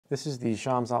This is the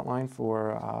Shams outline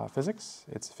for physics.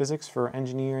 It's physics for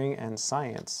engineering and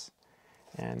science.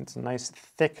 And it's a nice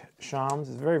thick Shams.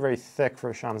 It's very, very thick for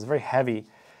a Shams. It's very heavy.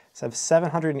 It's have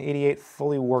 788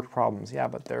 fully worked problems. Yeah,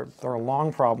 but they're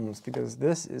long problems because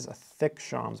this is a thick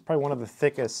Shams. Probably one of the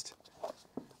thickest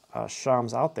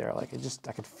Shams out there. Like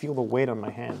I could feel the weight on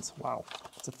my hands. Wow,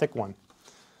 it's a thick one.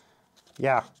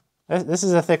 Yeah, this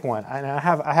is a thick one. And I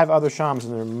have other Shams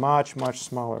and they're much, much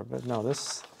smaller. But no,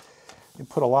 this, you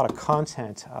put a lot of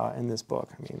content in this book.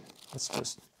 I mean, it's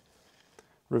just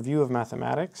review of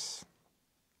mathematics,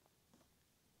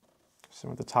 some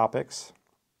of the topics,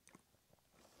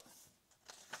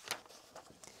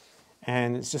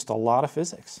 and it's just a lot of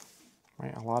physics,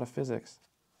 right? A lot of physics.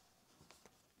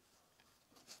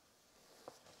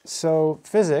 So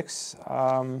physics,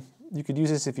 you could use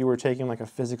this if you were taking like a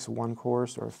Physics 1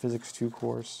 course or a Physics 2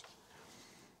 course.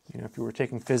 You know, if you were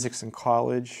taking physics in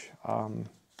college,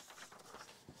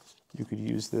 you could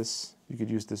use this. You could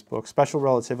use this book. Special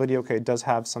relativity, okay, it does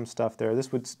have some stuff there.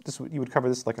 You would cover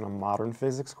this like in a modern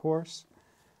physics course.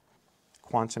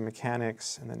 Quantum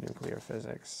mechanics and then nuclear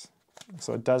physics.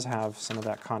 So it does have some of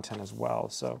that content as well.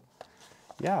 So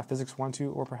yeah, Physics 1,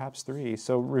 2, or perhaps 3.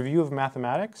 So review of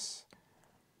mathematics.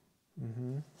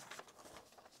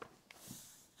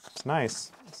 It's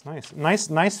nice. It's nice.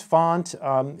 Nice font.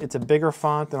 It's a bigger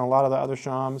font than a lot of the other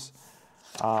Shams.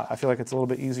 I feel like it's a little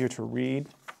bit easier to read.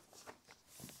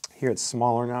 Here it's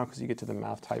smaller now because you get to the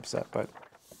math typeset, but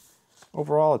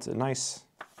overall it's a nice,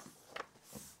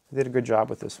 they did a good job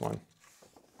with this one.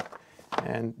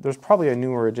 And there's probably a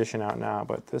newer edition out now,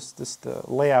 but the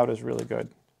layout is really good.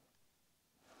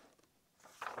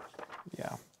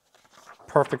 Yeah,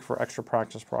 perfect for extra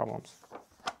practice problems.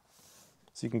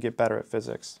 So you can get better at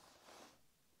physics.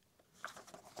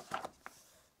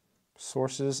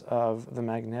 Sources of the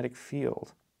magnetic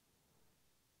field.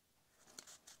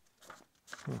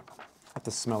 I have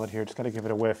to smell it here. Just got to give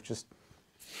it a whiff. Just,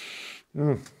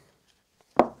 Some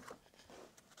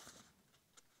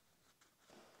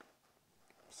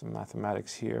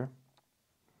mathematics here.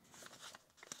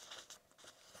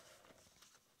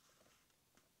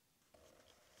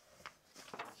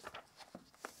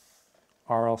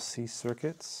 RLC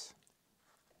circuits.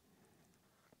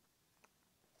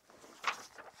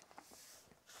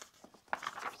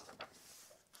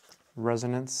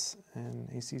 Resonance and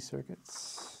AC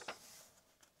circuits.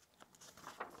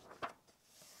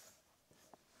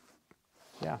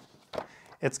 Yeah,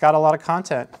 it's got a lot of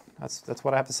content. That's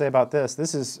what I have to say about this.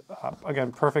 This is,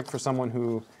 again, perfect for someone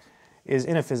who is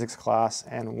in a physics class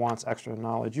and wants extra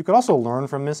knowledge. You could also learn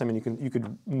from this. I mean, you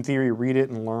could in theory read it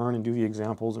and learn and do the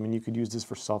examples. I mean, you could use this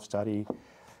for self-study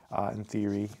in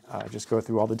theory. Just go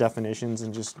through all the definitions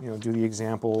and just do the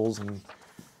examples and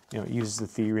it uses the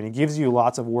theory, and it gives you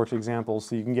lots of worked examples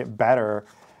so you can get better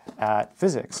at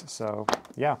physics. So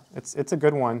yeah, it's a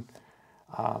good one.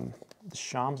 The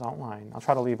Shams outline. I'll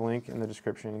try to leave a link in the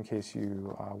description in case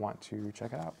you want to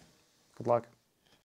check it out. Good luck.